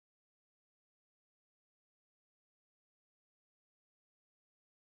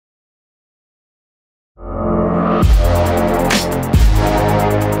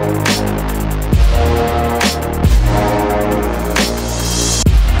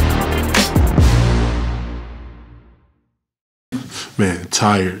Man,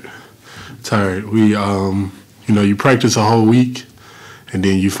 tired. We, you know, you practice a whole week, and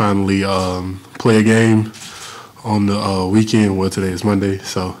then you finally play a game on the weekend. Well, today is Monday,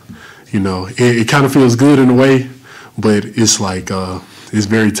 so you know it kind of feels good in a way, but it's like it's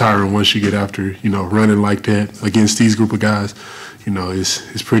very tiring once you get after running like that against these group of guys. You know,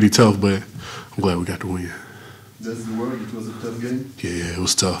 it's pretty tough, but I'm glad we got the win. That's the word. It was a tough game. Yeah, it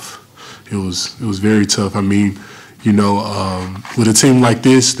was tough. It was very tough. I mean, you know, with a team like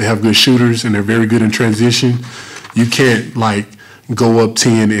this, they have good shooters and they're very good in transition. You can't like go up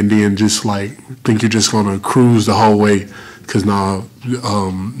 10 and then just like think you're just gonna cruise the whole way, because now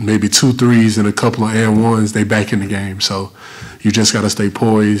maybe 2 threes and a couple of and ones, they back in the game. So you just gotta stay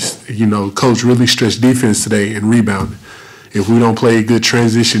poised. You know, coach really stressed defense today and rebounding. If we don't play good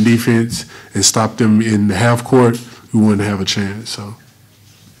transition defense and stop them in the half court, we wouldn't have a chance. So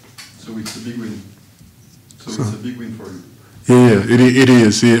it's a big win. It's a big win for you. Yeah, it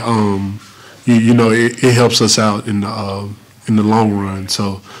is. You know, it helps us out in the long run.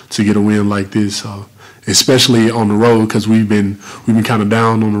 So to get a win like this, especially on the road, because we've been kind of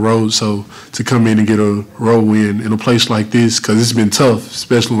down on the road. So to come in and get a road win in a place like this, because it's been tough,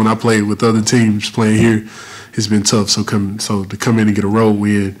 especially when I played with other teams playing here. It's been tough. So to come in and get a road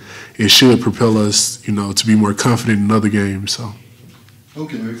win, it should propel us, you know, to be more confident in other games. So. How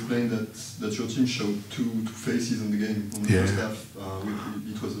can you explain that your team showed two faces in the game? On the first half,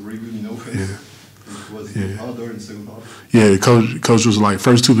 it was really good in offense. Yeah. It was harder in the second half. Yeah, coach was like,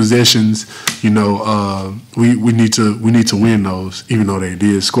 first 2 possessions, you know, we need to win those, even though they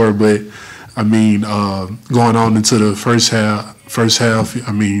did score. But I mean, going on into the first half,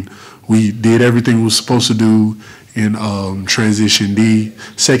 I mean, we did everything we were supposed to do in transition D.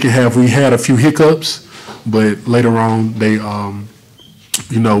 Second half, we had a few hiccups, but later on, they,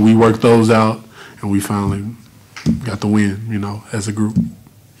 you know, we worked those out, and we finally got the win, you know, as a group.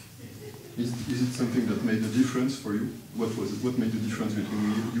 Is it something that made the difference for you? What was it? What made the difference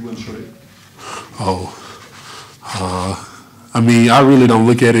between you and Cholet? I mean, I really don't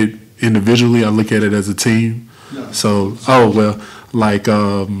look at it individually. I look at it as a team. Yeah. So, like,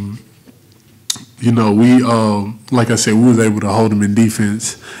 you know, we, like I said, we was able to hold them in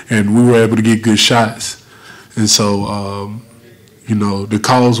defense, and we were able to get good shots. And so, you know, the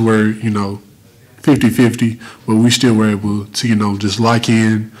calls were, you know, 50-50, but we still were able to, you know, just lock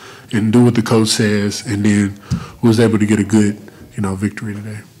in and do what the coach says, and then we was able to get a good, you know, victory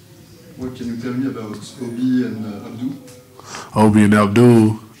today. What can you tell me about Obi and Abdul? Obi and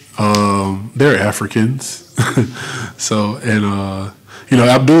Abdul, they're Africans. So, and, you know,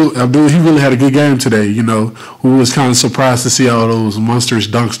 Abdul, he really had a good game today. You know, we was kind of surprised to see all those monstrous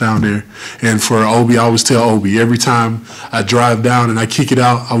dunks down there. And for Obi, I always tell Obi, every time I drive down and I kick it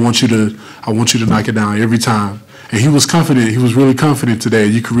out, I want you to knock it down every time. And he was confident. He was really confident today.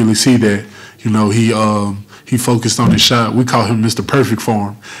 You could really see that. You know, he focused on his shot. We call him Mr. Perfect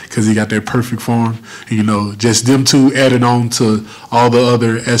Form, because he got that perfect form. And, you know, just them two added on to all the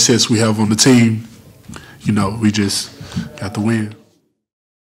other assets we have on the team. You know, we just got the win.